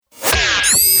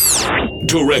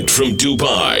Direct from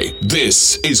Dubai,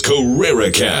 this is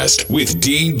KarreraKast with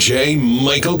DJ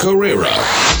Michael Karrera,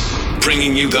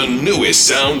 bringing you the newest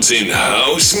sounds in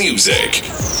house music.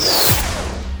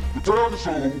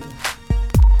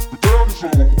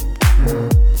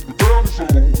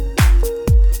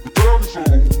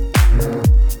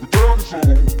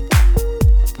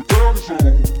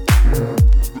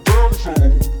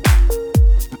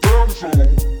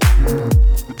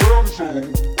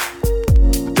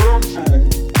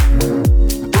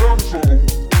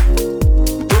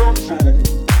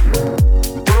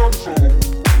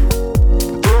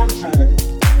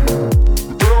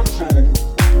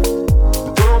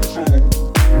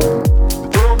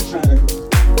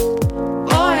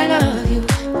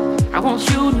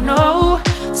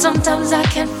 Sometimes I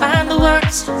can't find the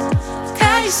words to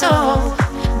tell you so.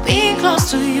 Being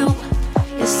close to you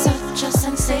is such a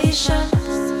sensation.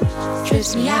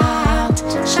 Trips me out,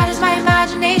 shatters my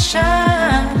imagination.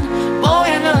 Boy,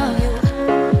 I love you,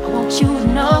 I want you to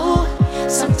know.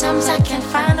 Sometimes I can't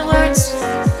find the words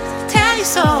to tell you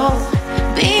so.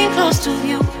 Being close to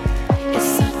you is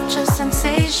such a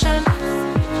sensation.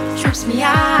 Trips me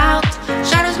out,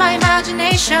 shatters my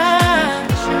imagination.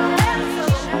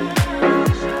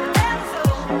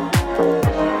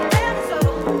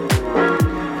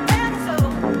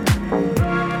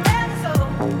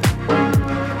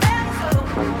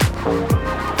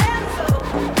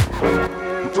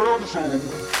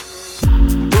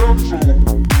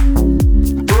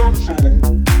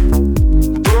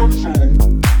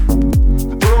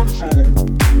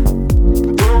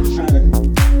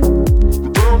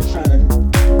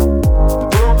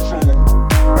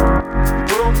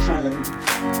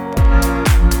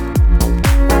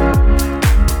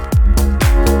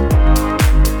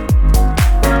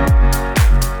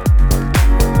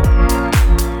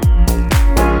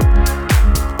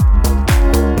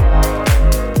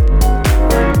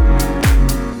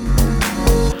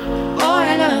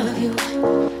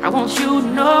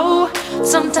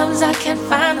 Sometimes I can't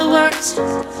find the words to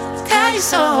tell you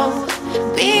so.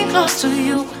 Being close to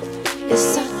you is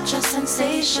such a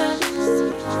sensation.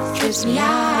 Trips me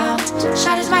out,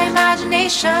 shatters my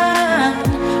imagination.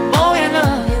 Boy, I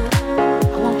love you,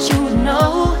 I want you to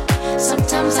know.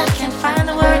 Sometimes I can't find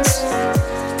the words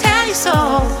to tell you so.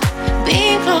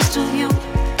 Being close to you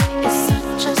is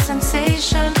such a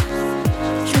sensation.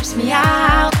 Trips me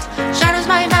out, shatters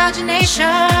my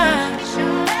imagination.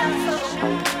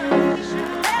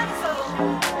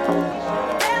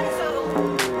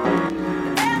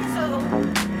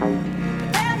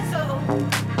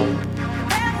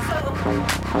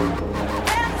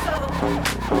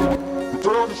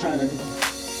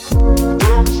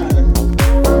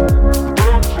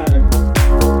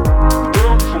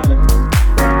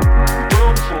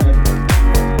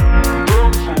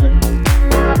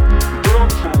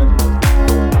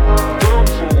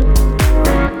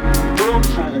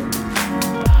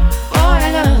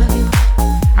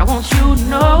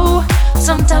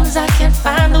 Sometimes I can't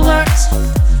find the words to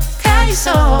tell you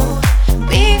so.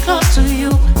 Being close to you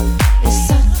is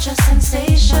such a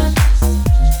sensation.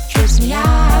 Trips me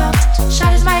out,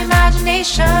 shatters my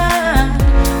imagination.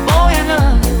 Boy, I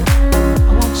love you,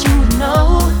 I want you to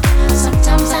know.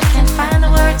 Sometimes I can't find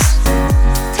the words to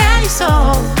tell you so.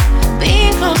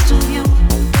 Being close to you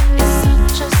is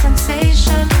such a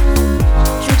sensation.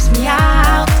 Trips me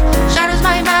out, shatters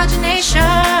my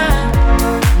imagination.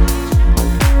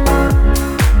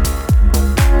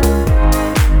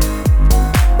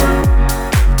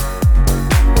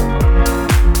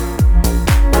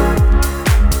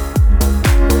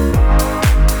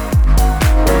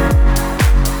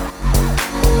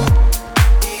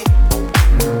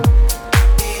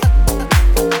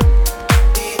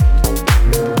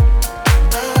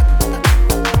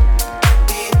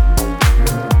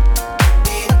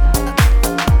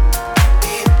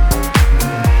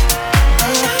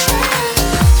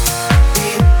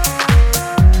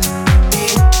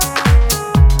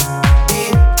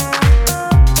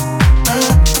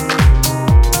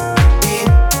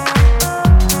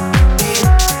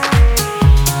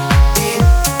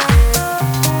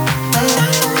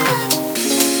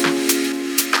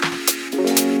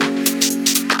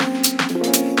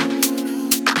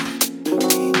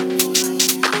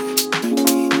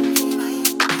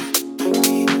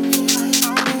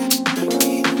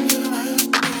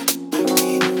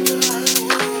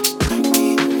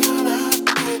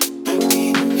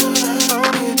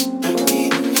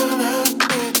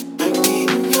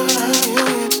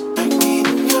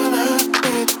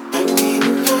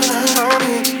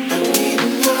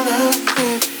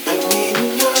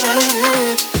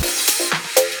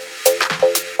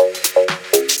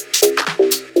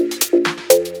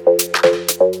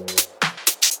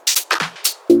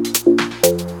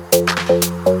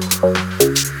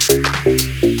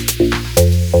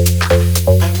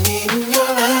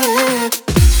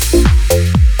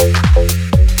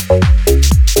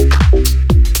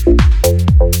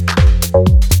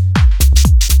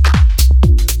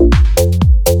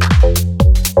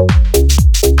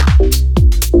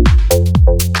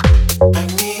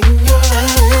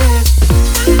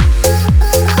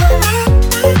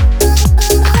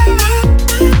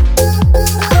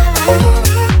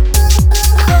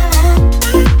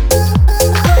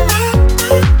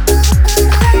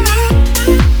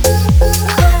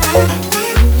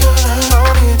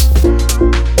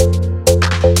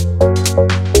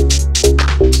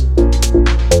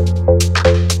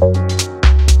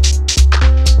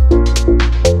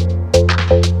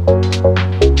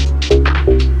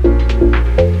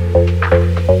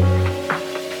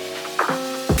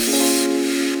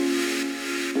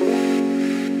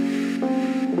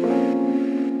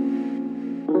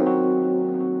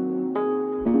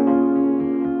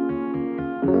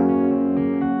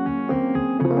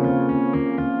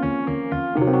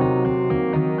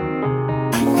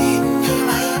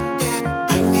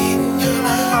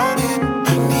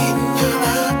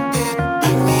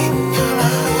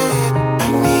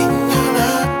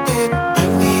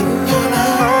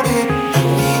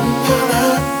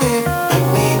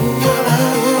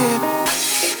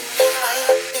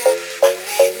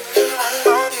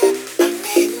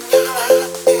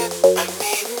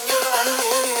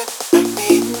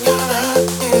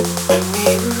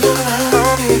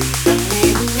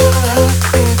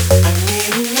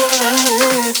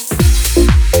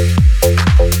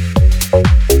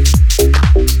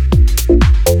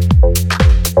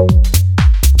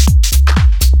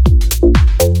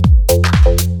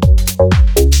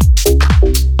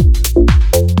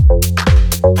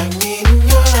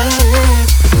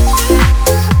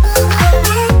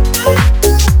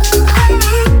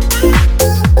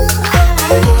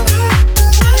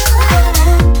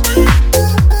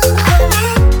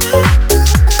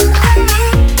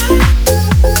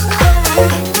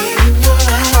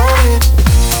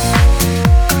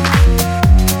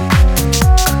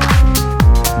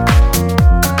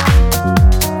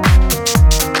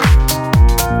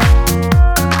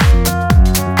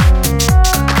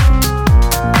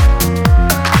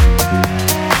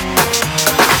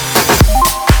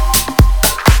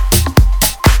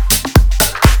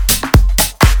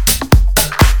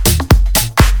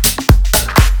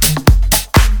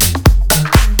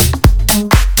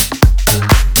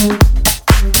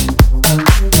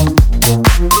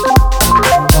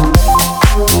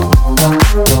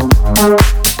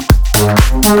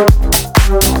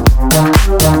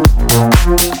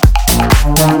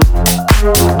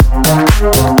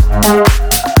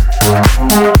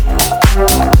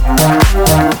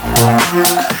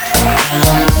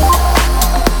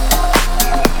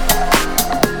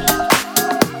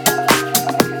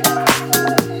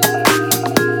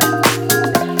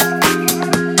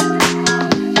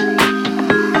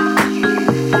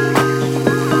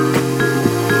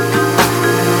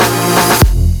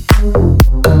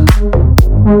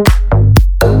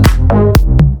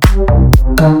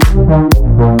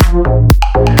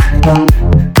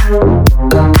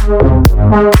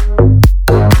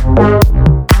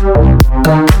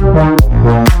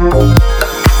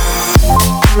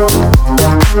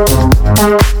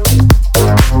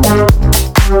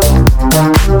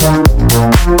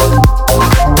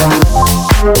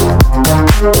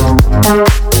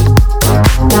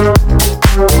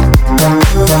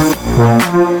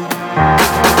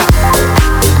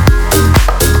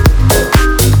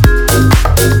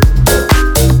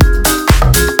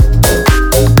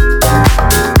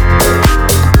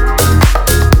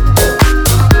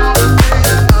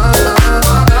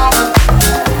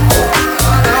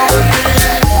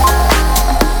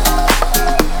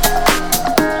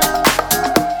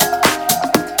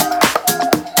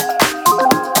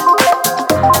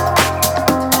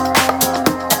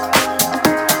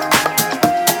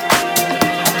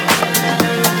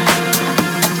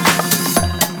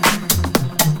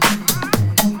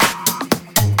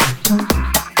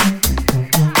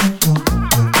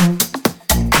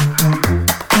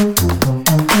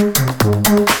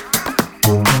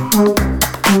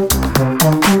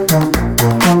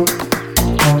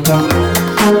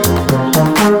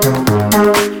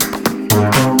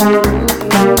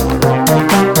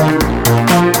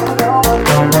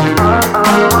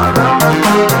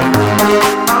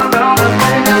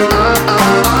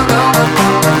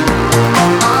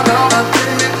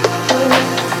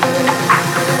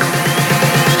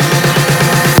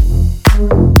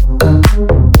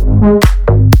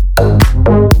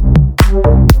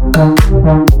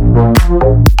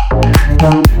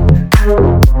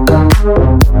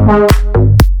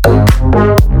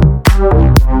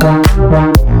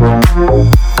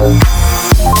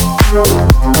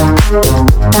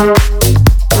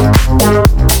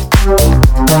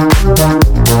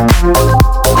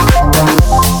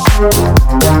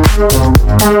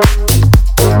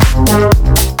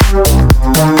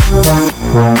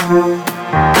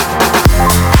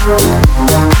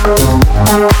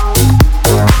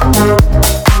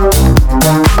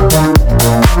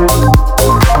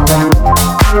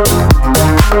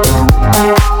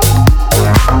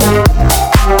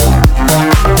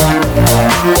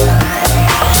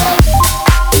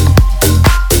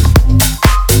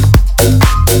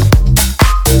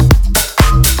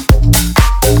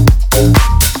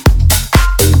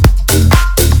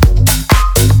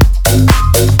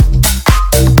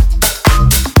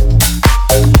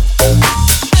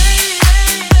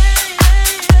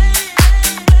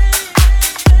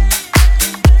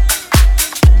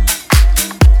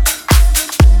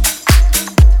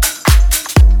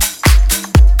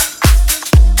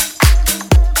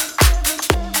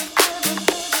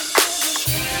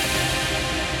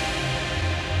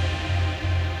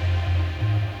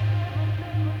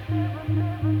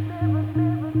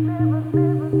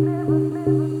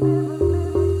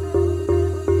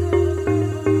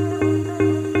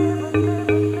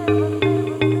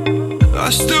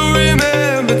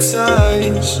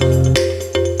 memorise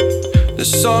the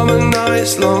summer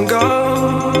nights long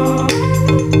gone.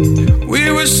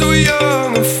 We were so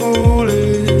young and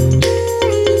foolish,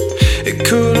 it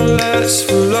couldn't last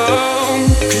for long.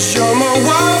 'Cause you're my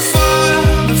wildfire,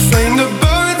 the flame that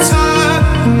burns high,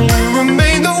 and you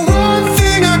remain the one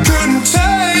thing I couldn't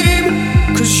tame.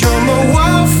 'Cause you're my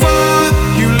wildfire,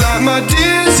 you light my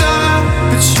desire,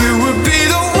 but you would be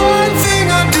the one thing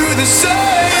I do the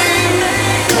same.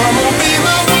 Come on, be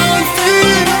my one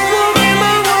thing. Come on, be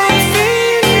my one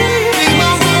thing. Be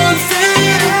my one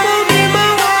thing. Come on, be my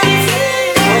one thing.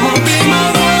 Come on, be my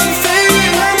one thing.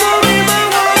 Come on, be my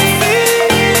one thing.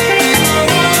 Be my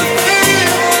one thing.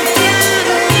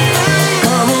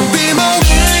 Come on, be my one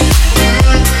thing.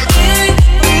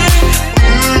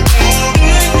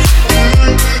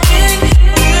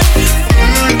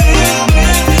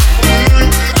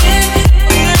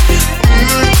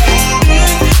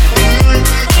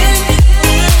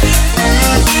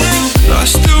 I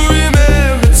still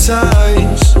remember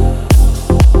times,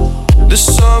 the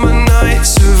summer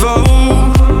nights of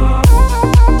old.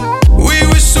 We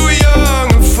were so young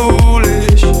and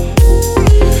foolish,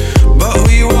 but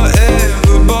we were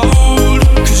ever bold.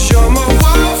 'Cause you're my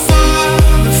wildfire,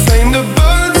 the flame that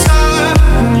burns high,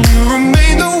 and you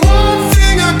remain the one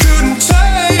thing I couldn't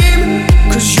tame.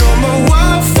 'Cause you're my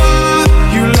wildfire,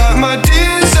 you light my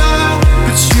desire,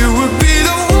 but you would be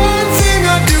the one thing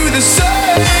I do the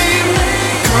same.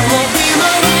 Come on, be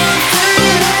my one thing.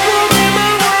 Come on, be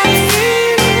my one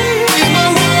thing. Be my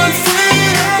one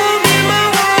thing. Come on, be my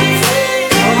one thing.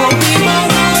 Come on, be my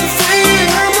one thing.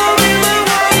 Come on, be my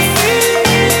one thing.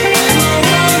 Be my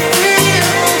one thing.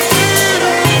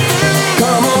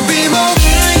 Come on, be my one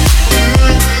thing.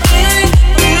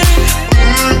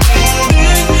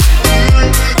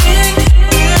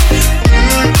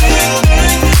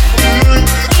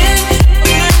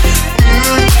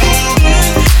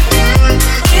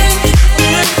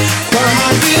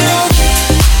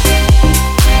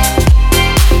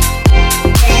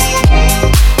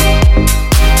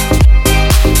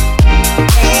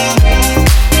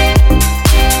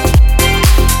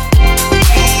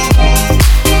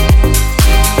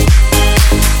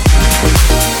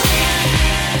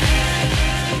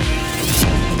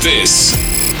 This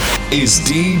is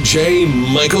DJ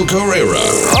Michael Karrera.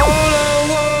 All I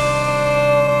want,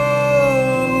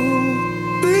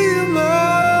 be my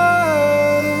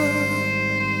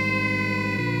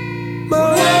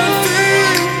one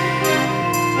thing.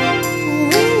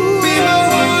 Be my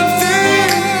one thing.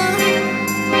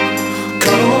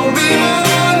 Come on, be my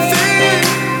one thing.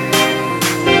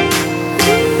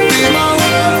 Be my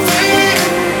one thing.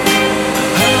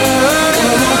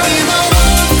 Come on, be my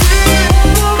one thing.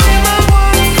 Be my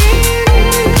one thing.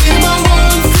 Be my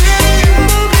one thing.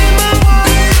 Be my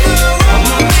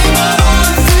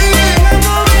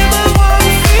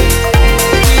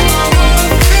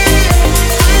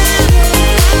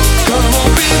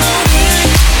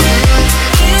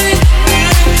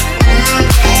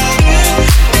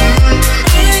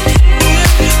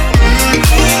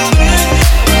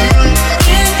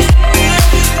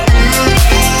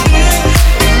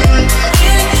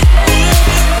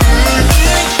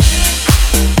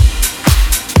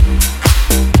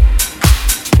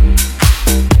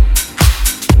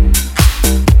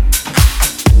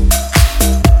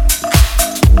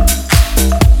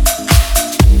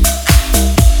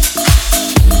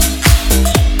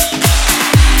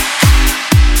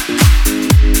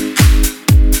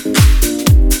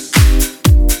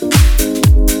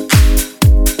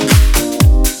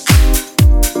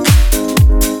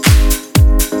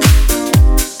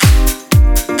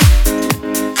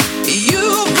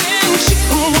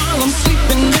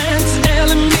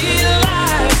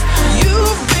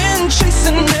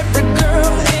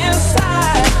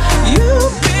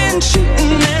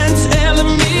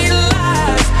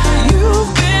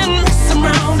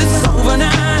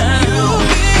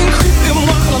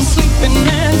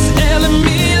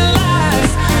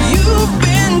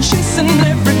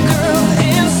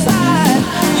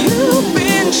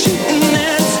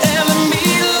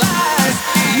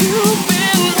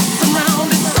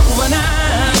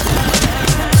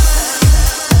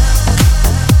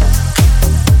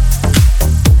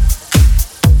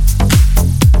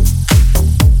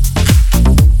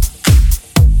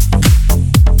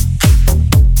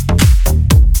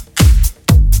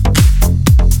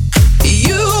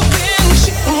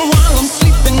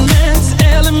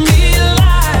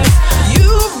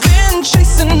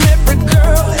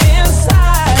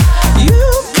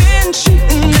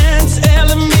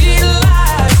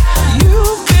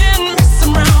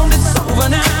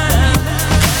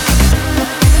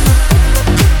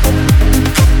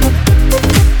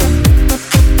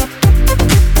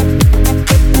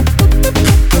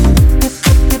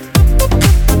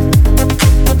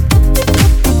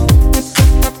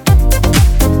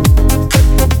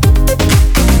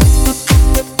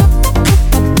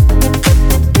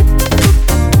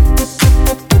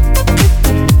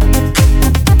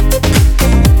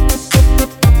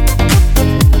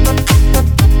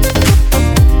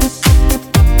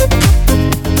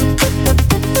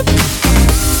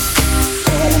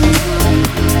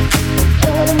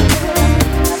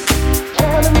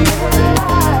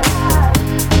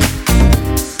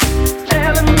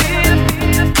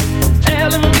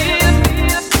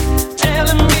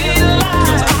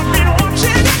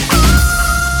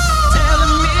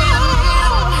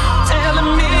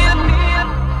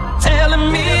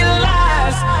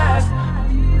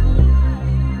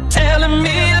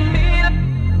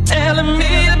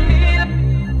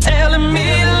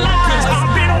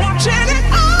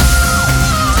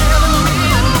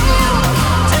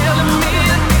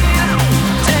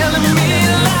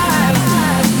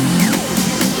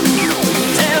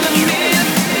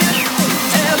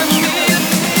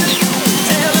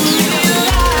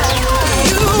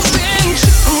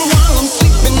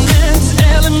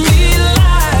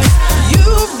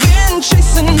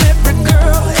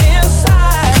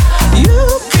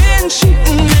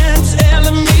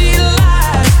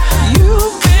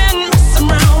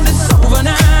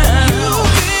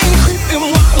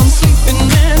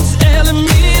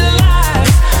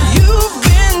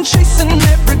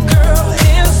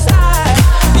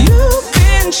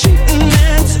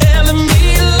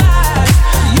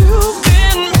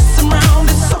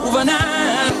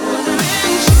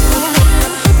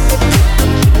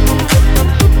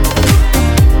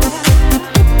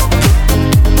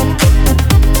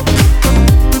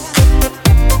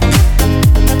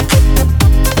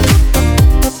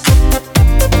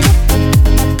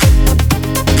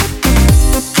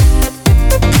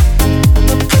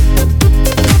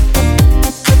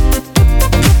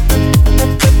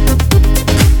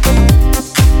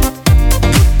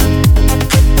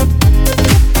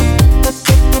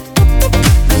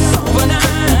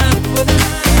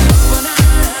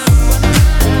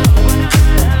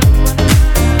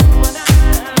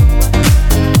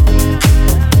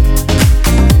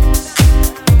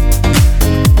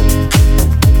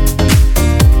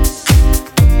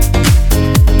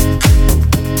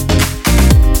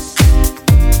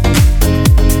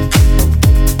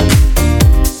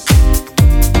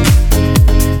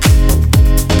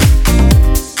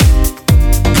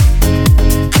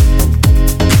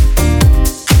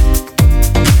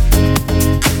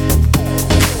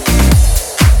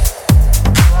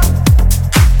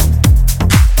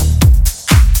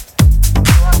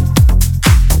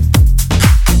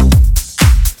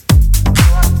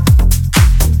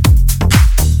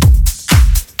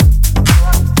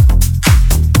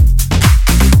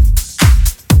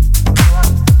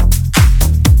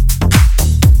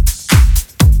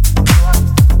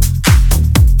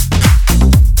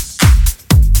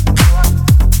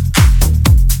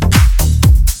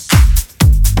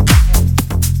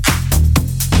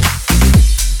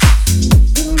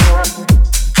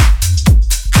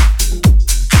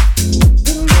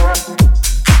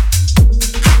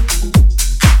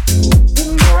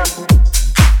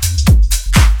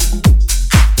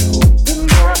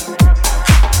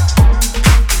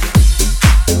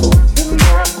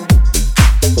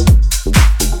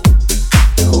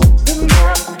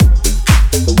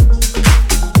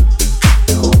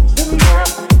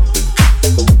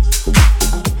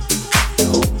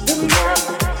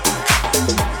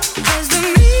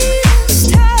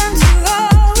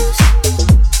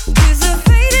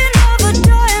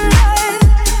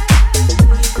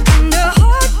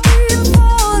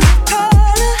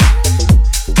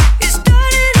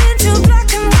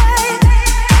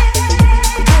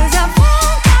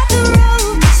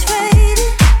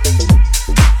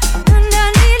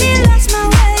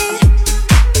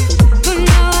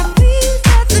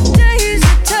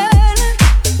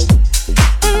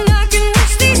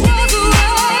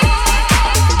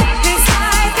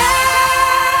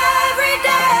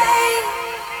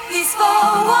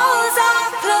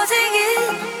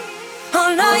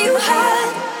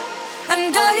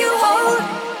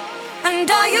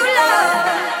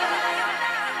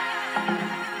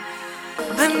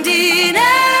And in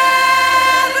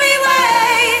every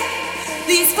way,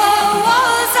 these four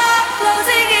walls are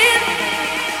closing in.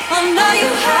 Under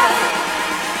you hurt,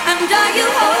 under you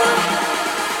hold,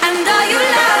 under you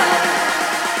love.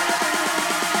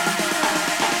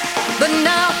 But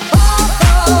now all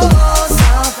four walls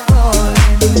are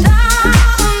falling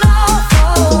down, all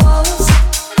four walls.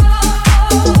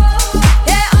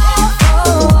 Yeah, all four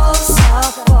walls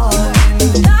are falling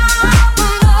down,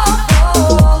 all four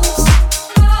walls.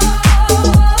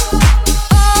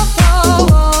 All four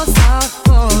walls are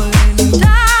falling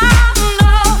down,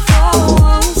 all four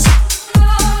walls.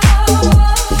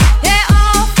 Yeah,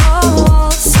 all four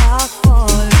walls are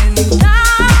falling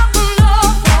down,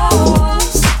 all four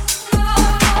walls.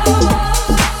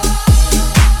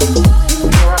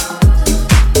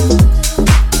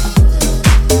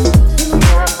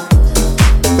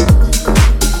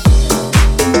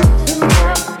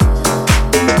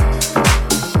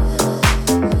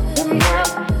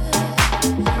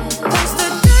 Cause the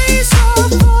days all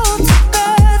fall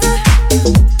together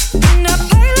in a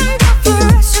pale and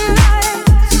fluorescent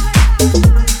lights.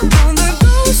 On the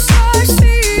ghosts I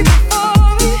see before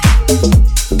me,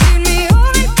 lead me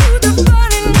on into the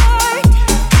burning night.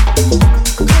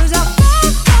 Cause I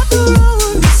thought that the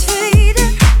road was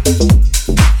fading,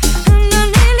 and I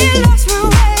nearly lost my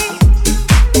way.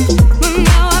 But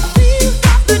now I feel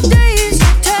that the days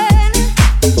are turning,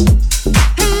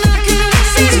 and I can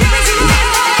wish these days away.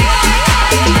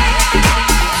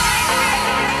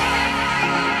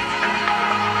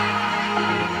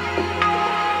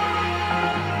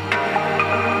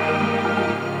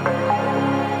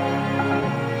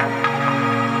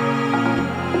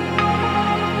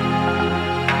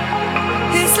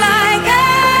 It's like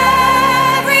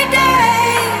every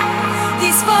day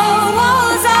these four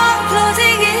walls are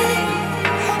closing in.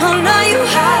 Under you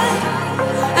hide,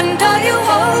 under you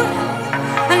hold,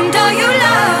 under you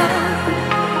love.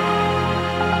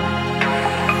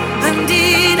 And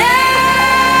in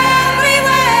every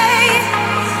way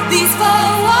these four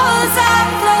walls are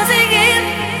closing in.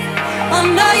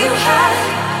 Under you hide,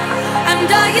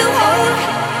 under you hold,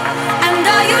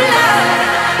 under you love.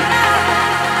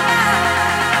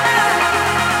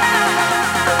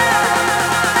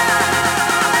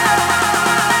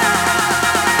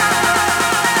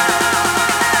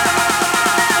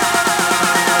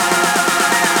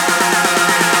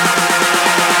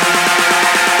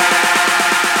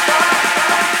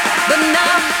 But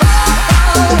now all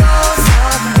four walls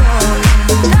are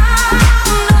falling down,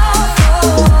 all four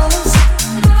walls.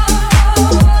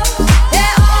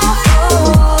 Yeah, all four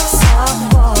walls are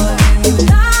falling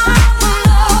down,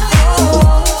 all four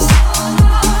walls.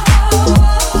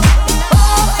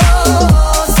 All four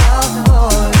walls are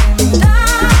falling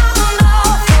down,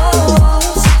 all four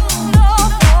walls.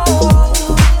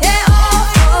 Yeah, all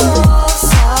four walls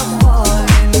are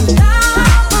falling down,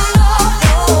 all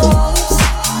four walls.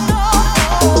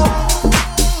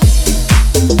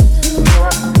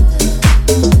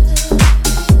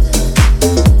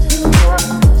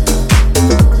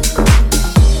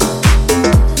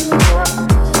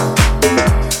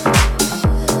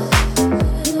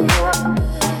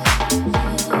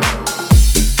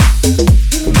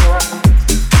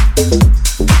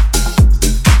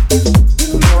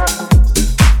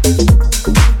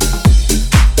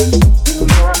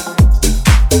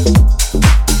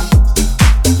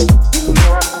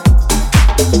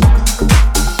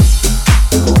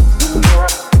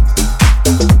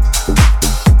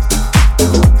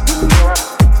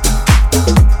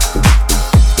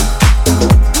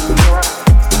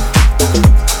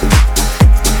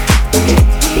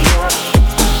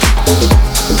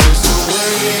 There's no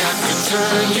way I could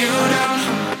turn you down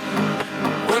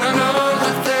when I know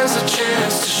that there's a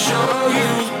chance to show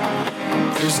you.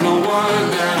 There's no one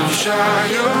that I'm shy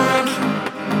around,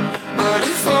 but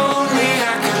if only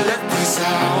I could let this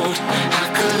out, I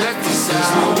could let this out.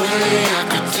 There's no way I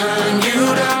could turn you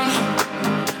down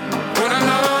when I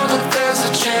know that there's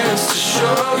a chance to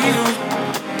show you.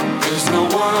 There's no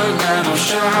one that I'm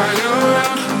shy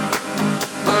around,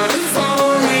 but if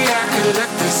only I could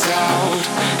let this out,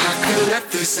 I could let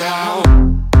this out.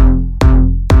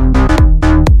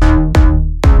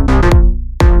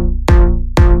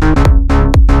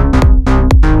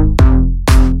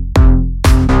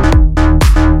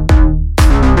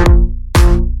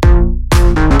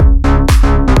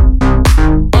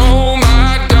 Oh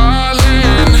my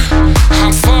darling,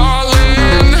 I'm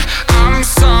falling. I'm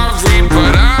sorry,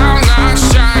 but I'm not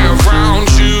shy around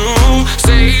you.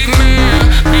 Save me,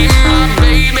 be my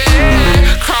baby.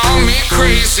 Call me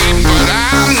crazy, but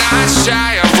I'm not shy.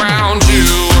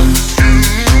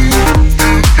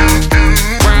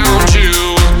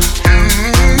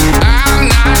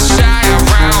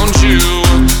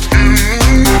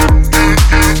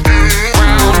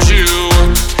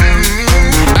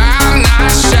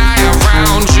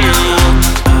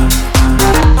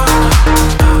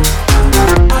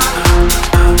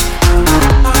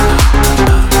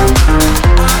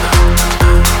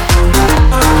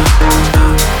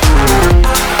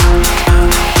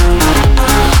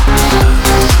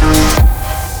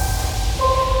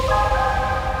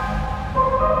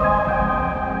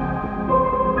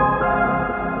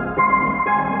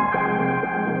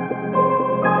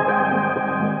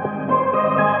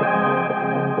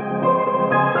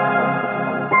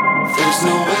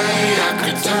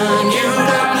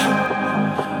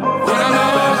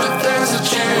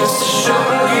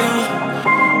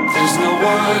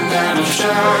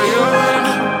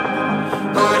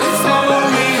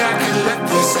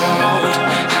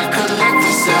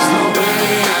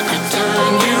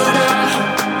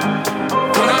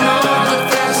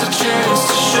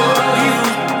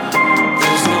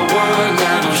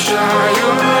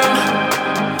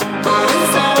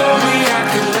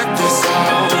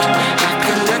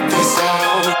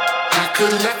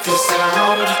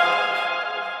 Oh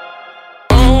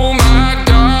my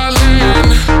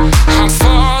darling, I'm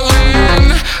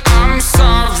falling. I'm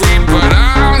sorry, but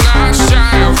I'm not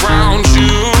shy around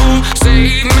you.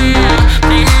 Save me,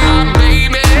 be my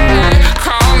baby.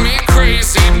 Call me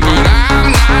crazy, but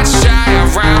I'm not shy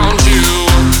around you.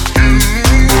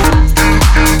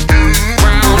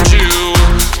 Around you,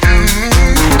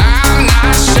 I'm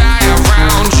not shy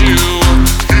around you.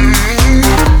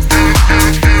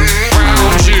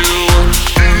 Around you.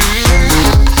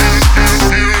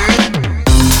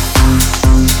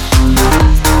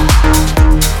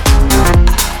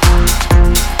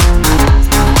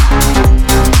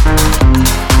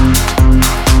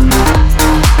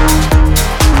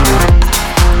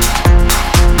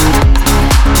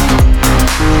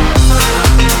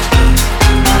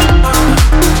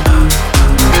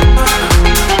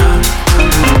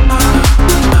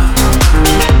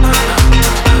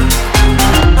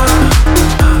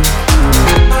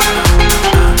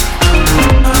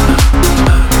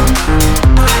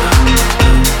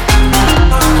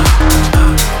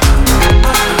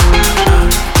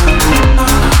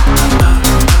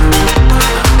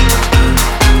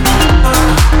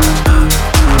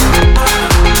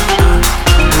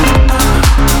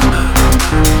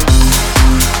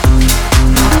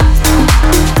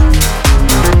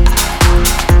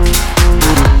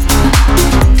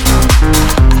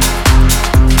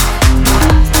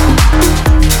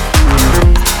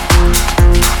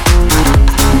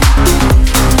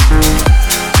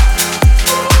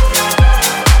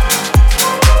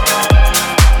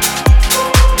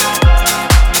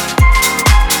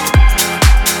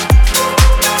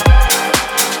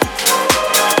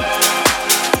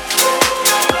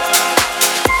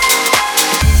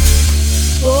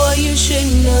 Boy, you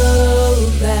should know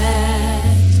that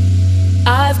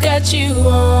I've got you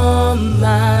on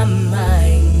my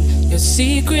mind, your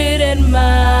secret admirer.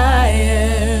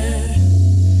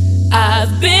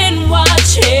 I've been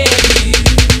watching you.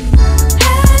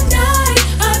 At night,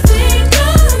 I think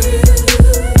of you.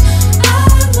 I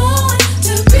want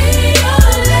to be your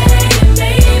lady,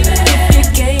 baby. If your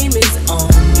game is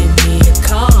on, give me a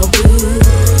call, boo.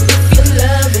 If you're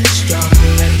loving strong,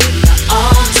 let me my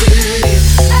all to you.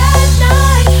 At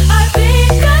night, I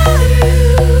think of you.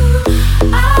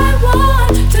 I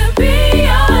want to be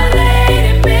your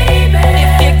lady, baby.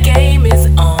 If your game is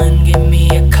on, give me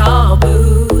a call,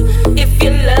 boo. If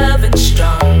you're loving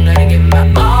strong, I give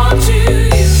my all to you.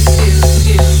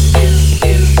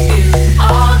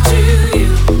 All to you.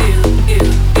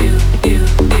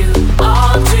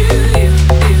 All to you.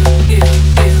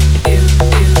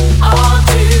 All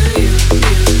to you.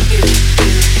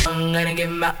 I'm gonna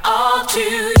give my all to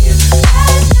you.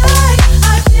 At night, I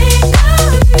think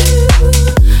of you.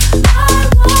 I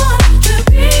want to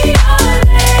be your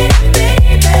lady,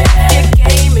 baby. Your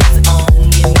game is on,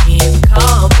 give me a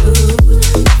call, boo.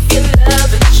 If you're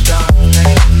loving strong, I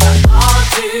give my all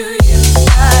to you.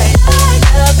 I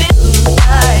love it, I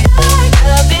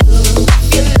love it.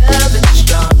 If you're loving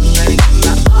strong, I give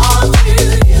my all to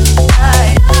you. I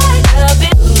love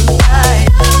it, I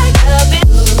love it.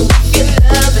 If you're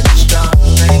loving strong,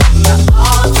 I give my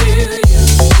all to you.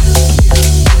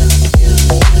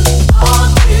 All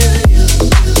to you.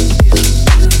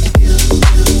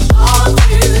 All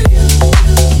to you.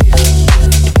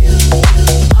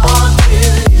 All to you.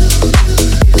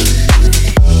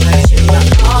 I give my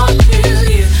all to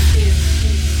you.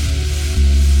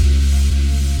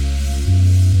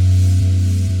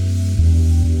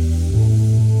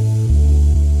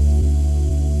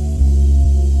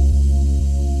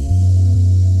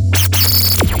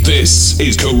 This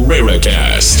is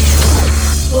KarreraKast.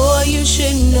 Boy, you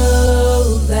should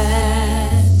know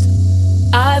that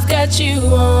I've got you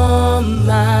on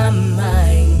my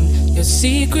mind, your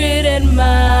secret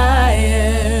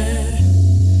admirer.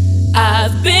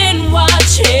 I've been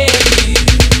watching you.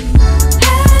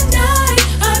 At night,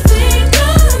 I think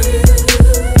of you.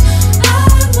 I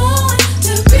want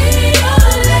to be your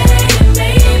lady,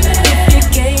 baby. If your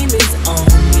game is on,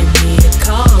 give me a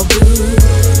call, boo.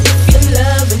 If you're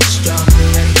loving strong, I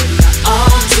give my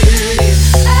all to you.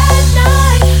 At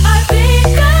night, I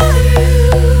think of you.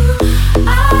 I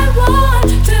want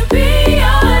to be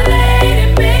your lady,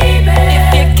 baby. If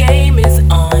your game is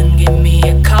on, give me a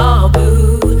call,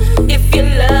 boo. If you're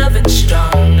loving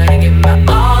strong, I give my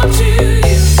all to you.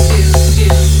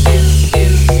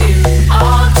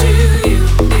 All to you. All to you.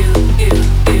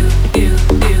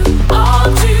 All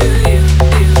to you.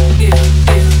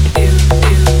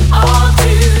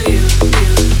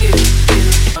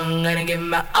 I'm gonna give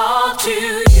my all to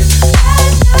you.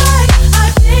 At night,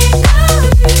 I think of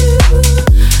you.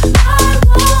 I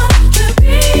want to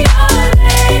be your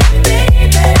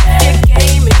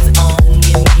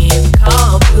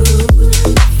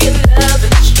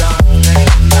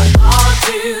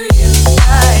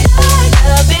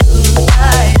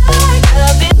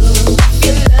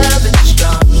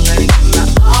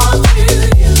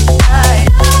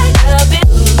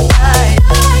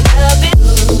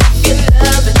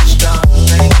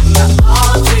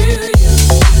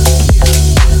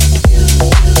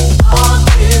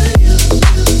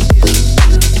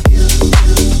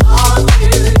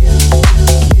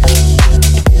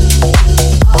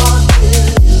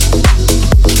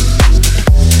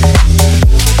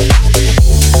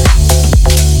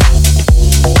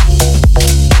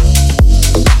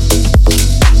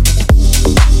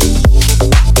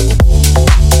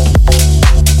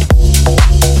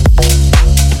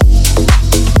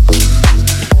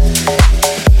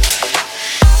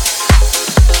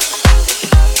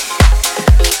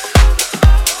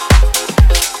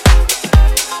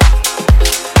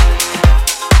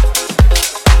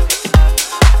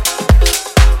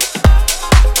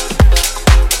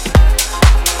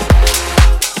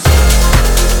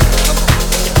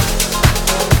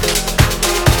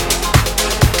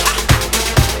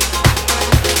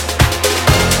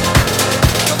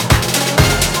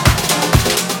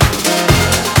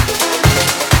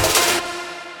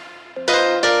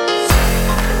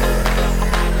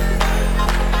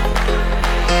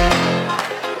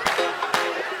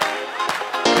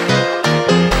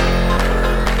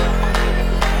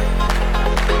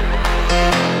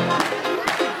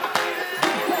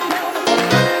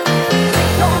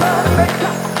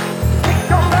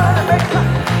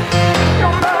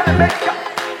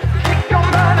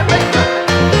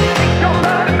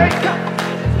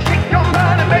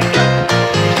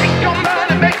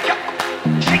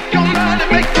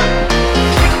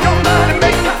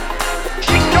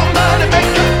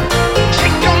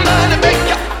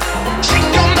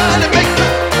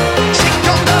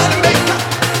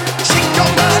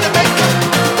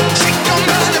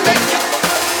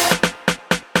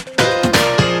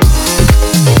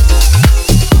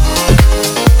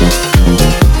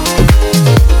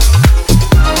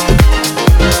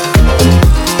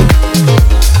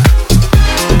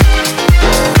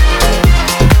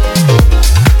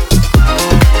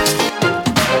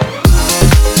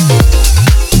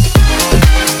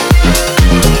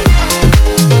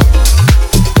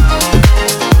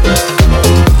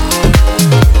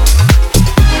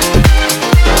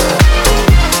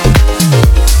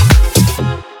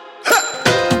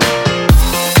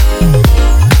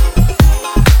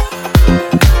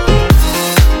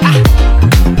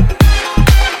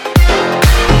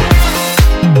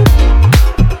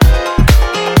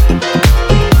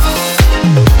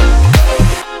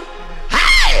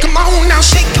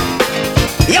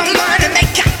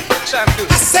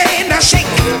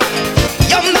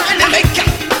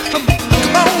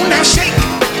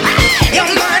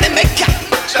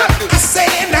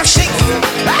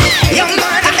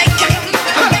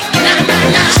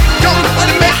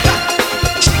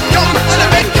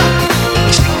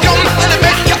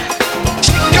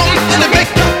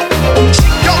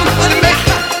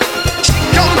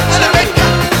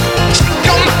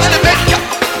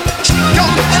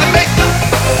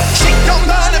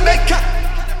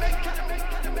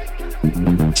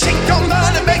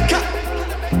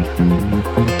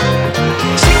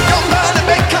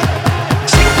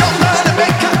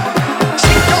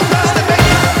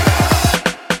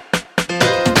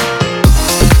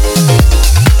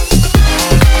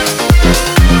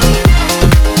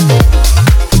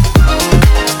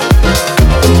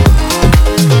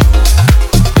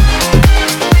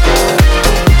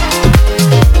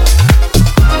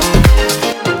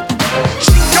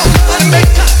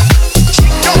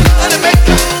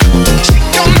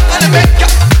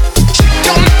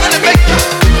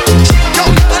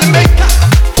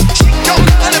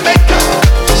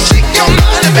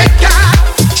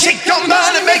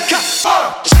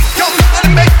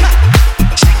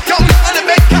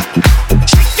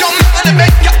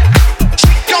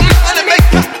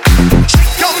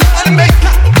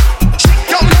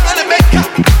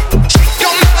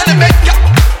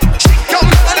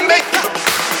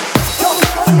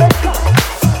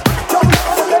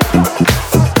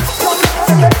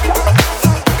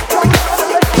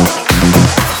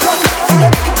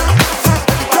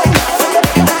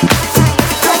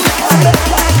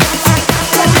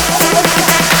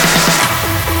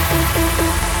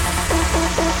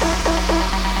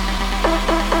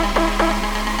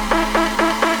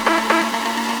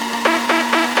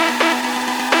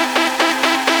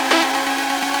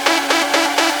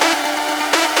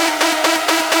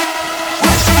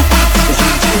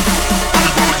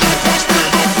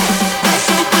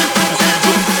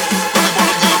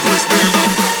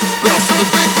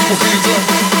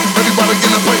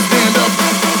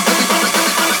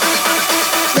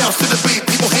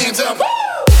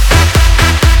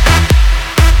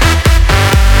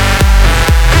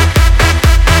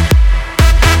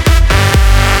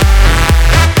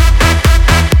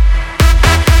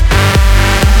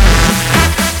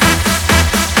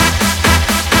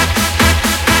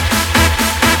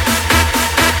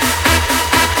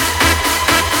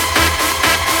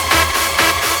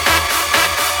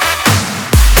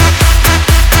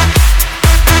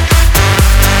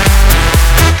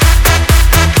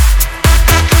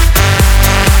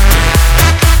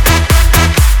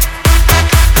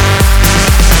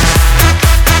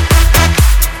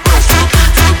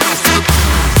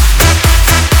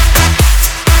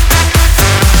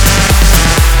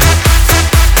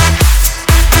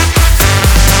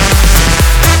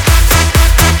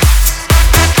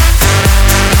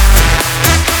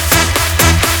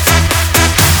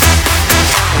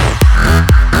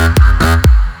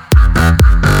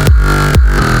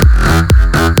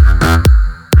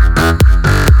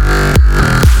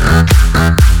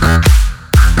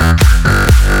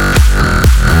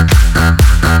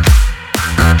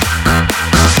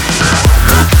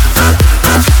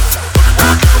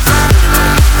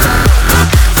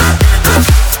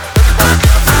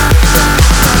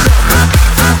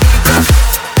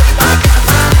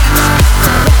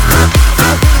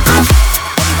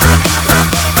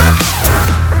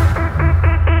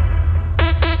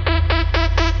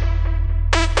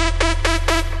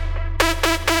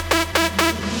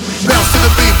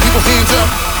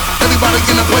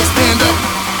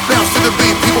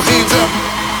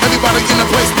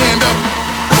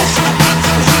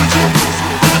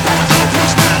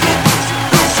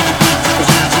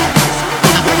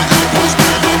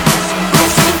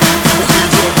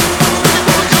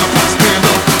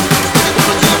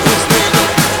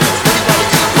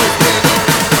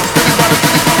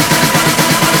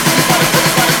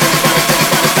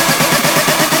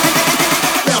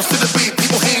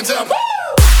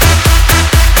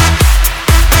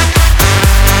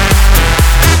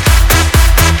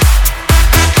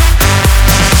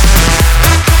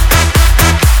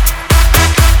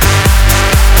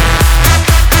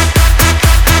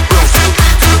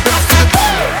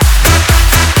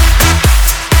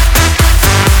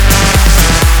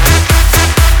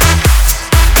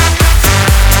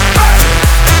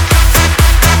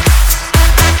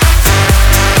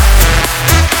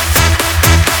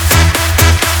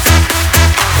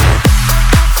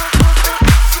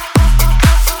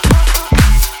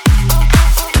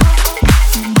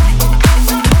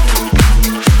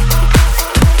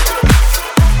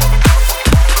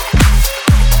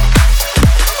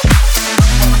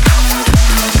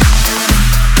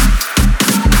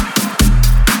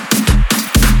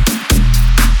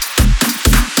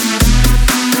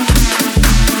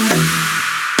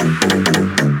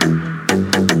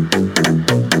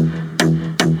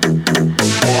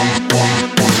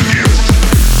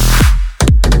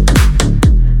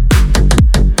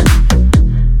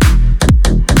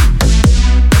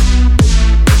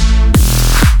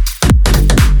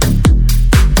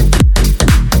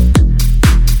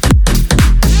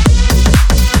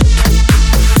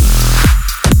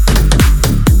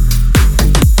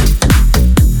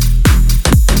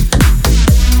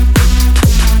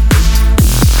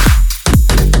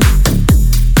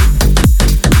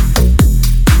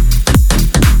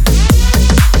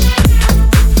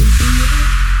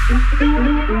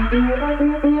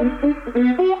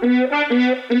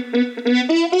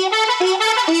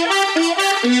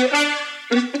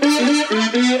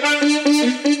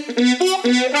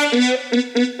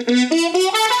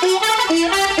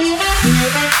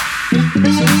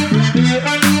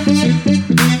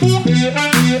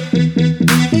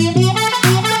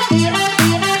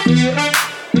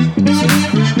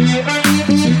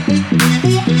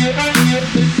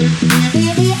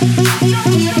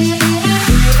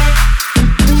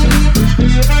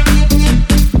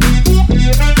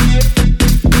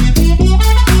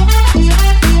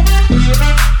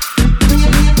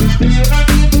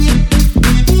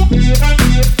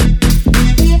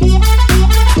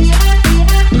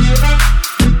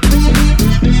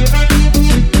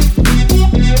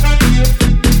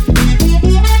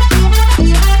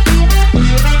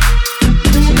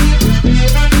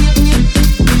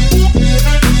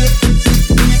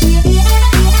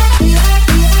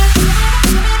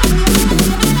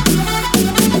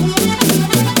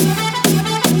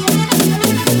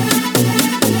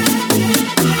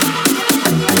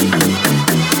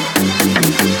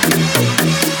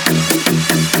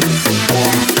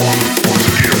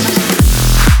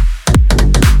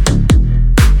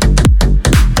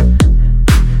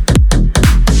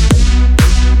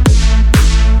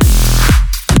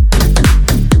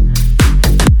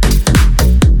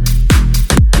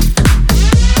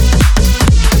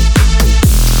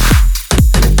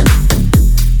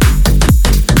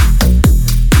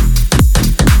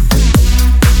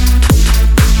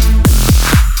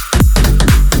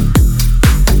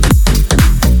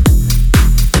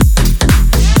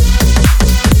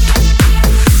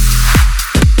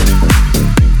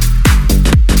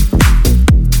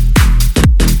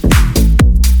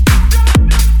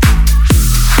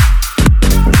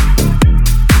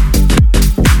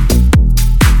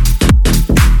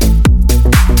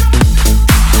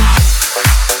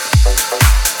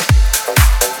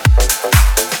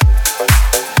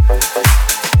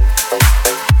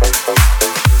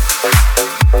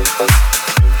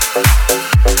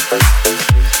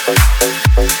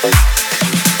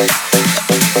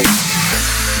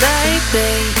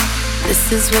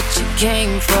This is what you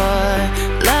came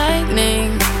for.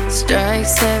 Lightning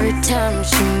strikes every time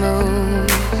she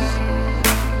moves,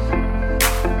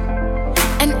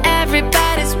 and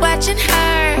everybody's watching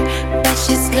her, but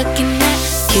she's looking at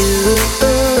you.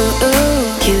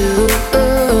 You.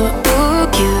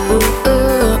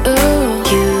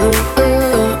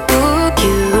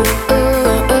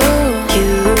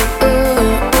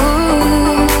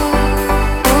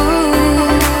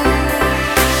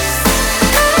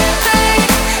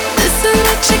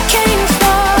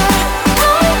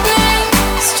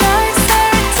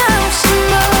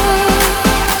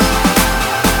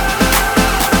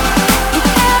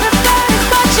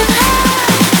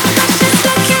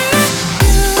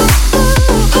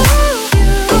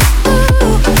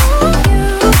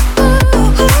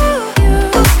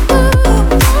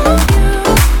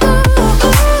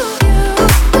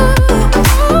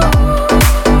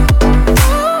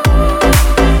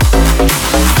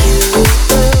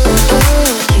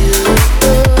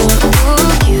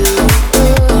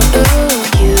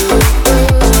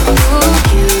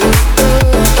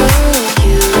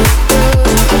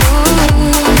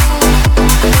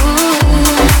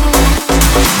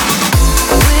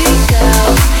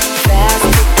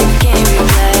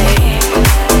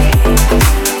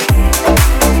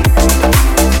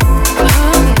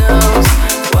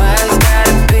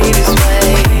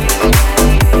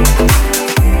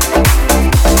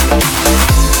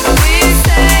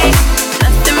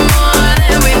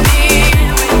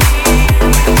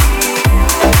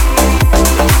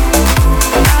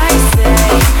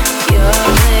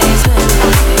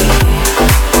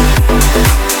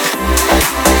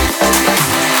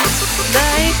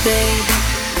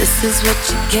 This is what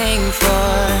you came for.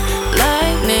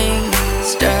 Lightning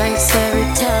strikes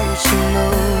every time she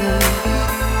moves.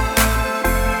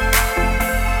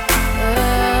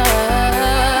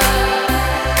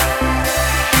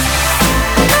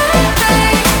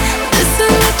 This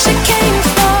is what you came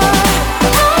for.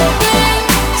 Lightning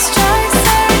strikes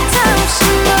every time she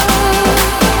moves.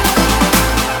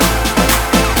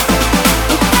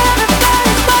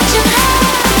 Everybody's watching her.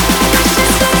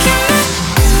 She's looking at you.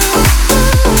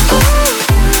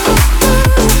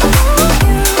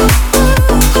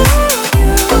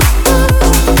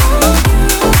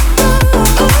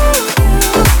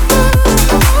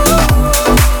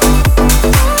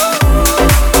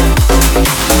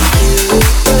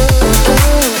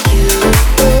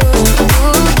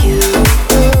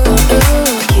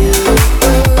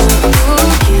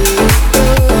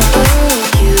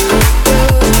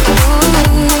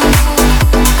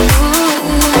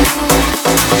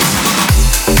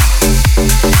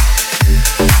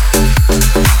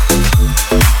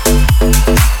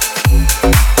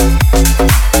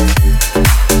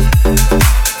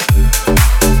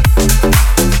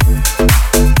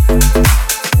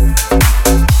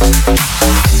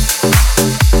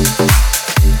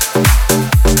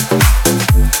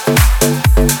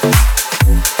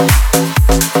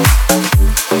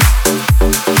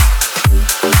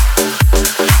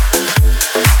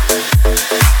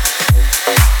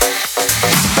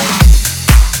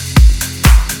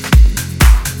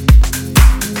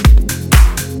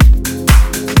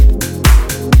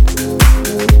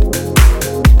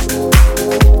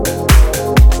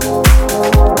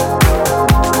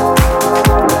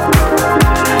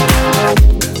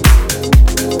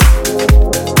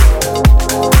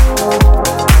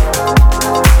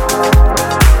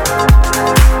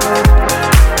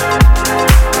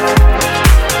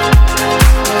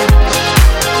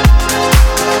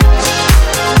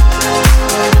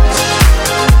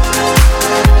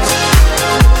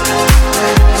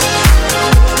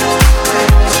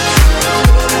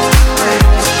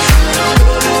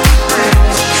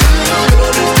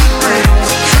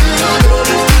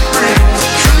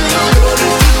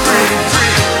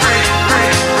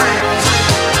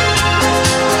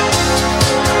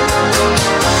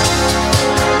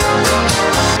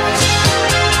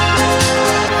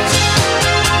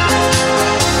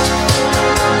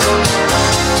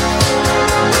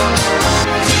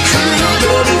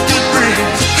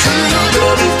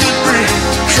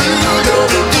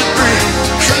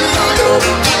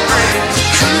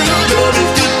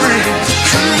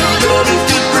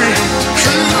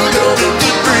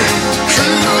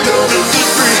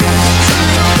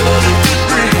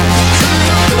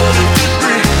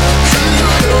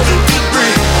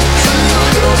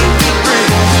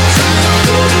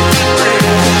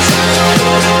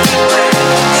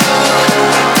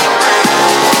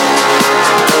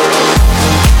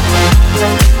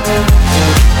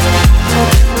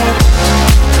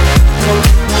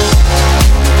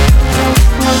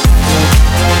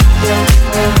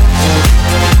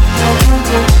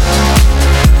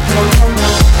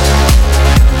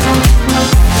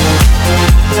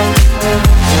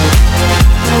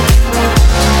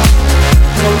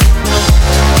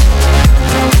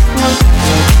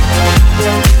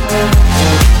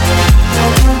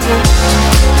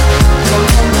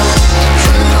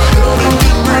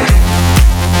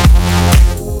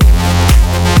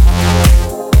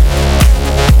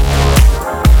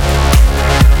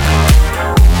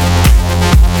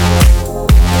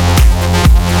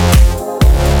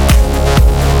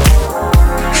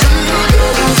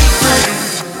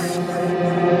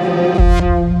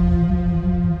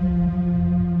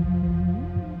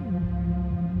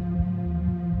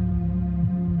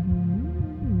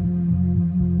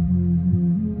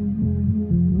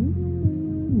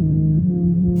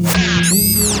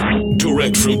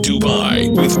 from Dubai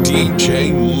with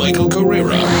DJ Michael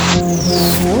Karrera.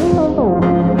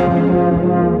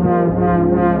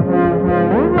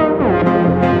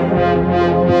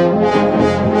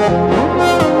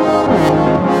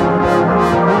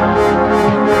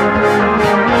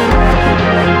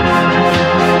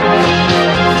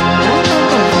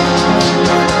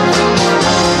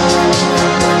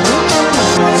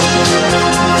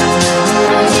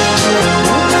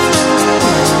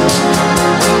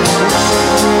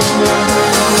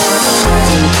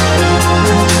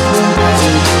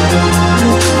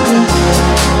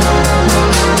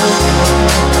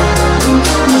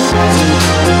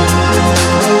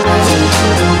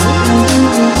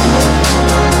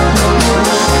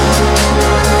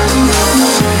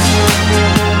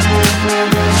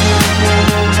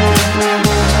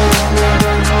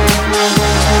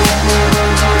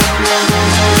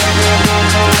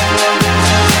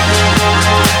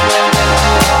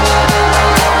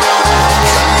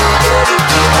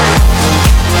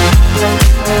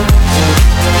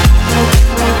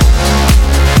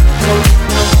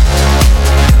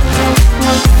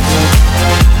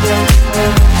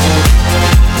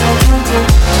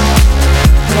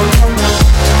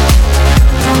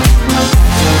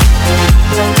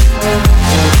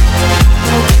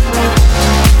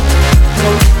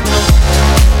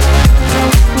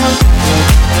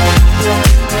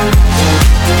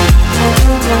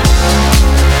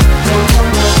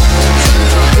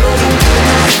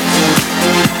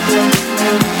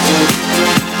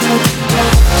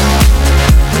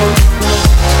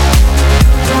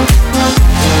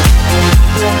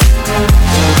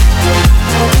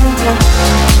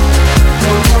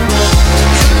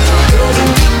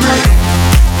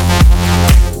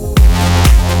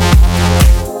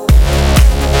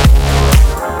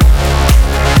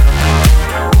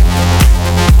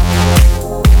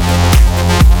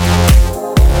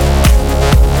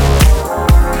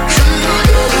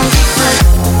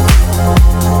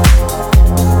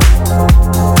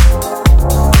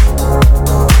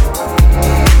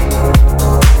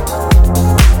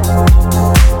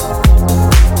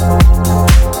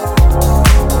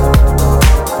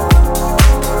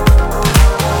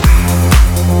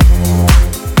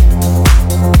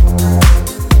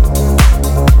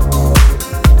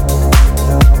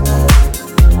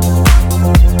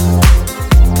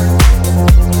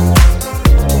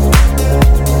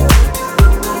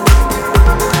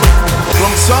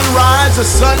 To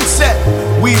sunset,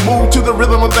 we move to the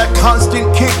rhythm of that constant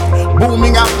kick,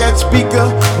 booming out that speaker.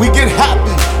 We get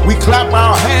happy, we clap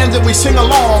our hands and we sing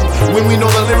along when we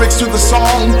know the lyrics to the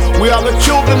song. We are the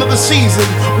children of the season,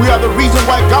 we are the reason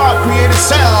why God created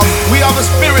sound. We are the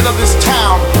spirit of this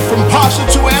town, from posture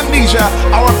to amnesia.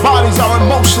 Our bodies are in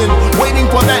motion, waiting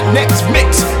for that next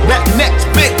mix, that next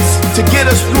fix to get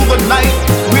us through the night.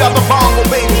 We are the bongo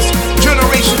babies,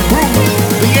 generation groove,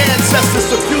 the ancestors,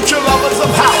 the future lovers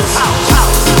of house.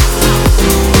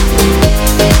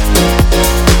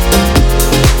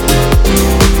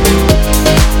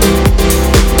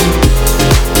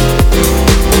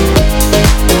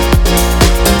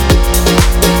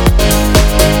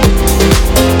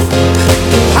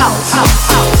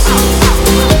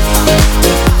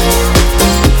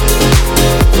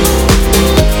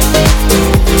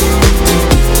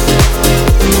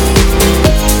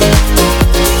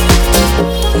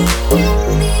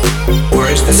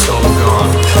 Where's the soul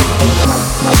gone?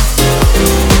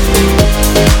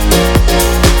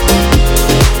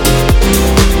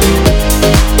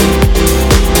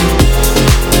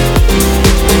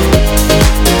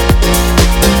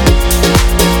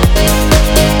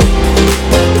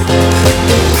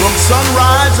 From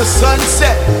sunrise to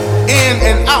sunset, in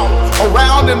and out,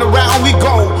 around and around we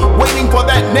go, waiting for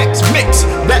that next mix,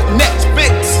 that next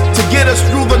fix to get us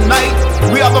through the night.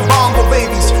 We are the bongo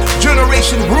babies,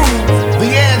 generation groove,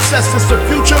 the ancestors, the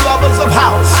future lovers of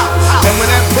house. And when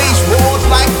that bass roars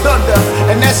like thunder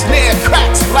and that snare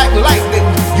cracks like lightning,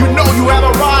 you know you have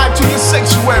arrived.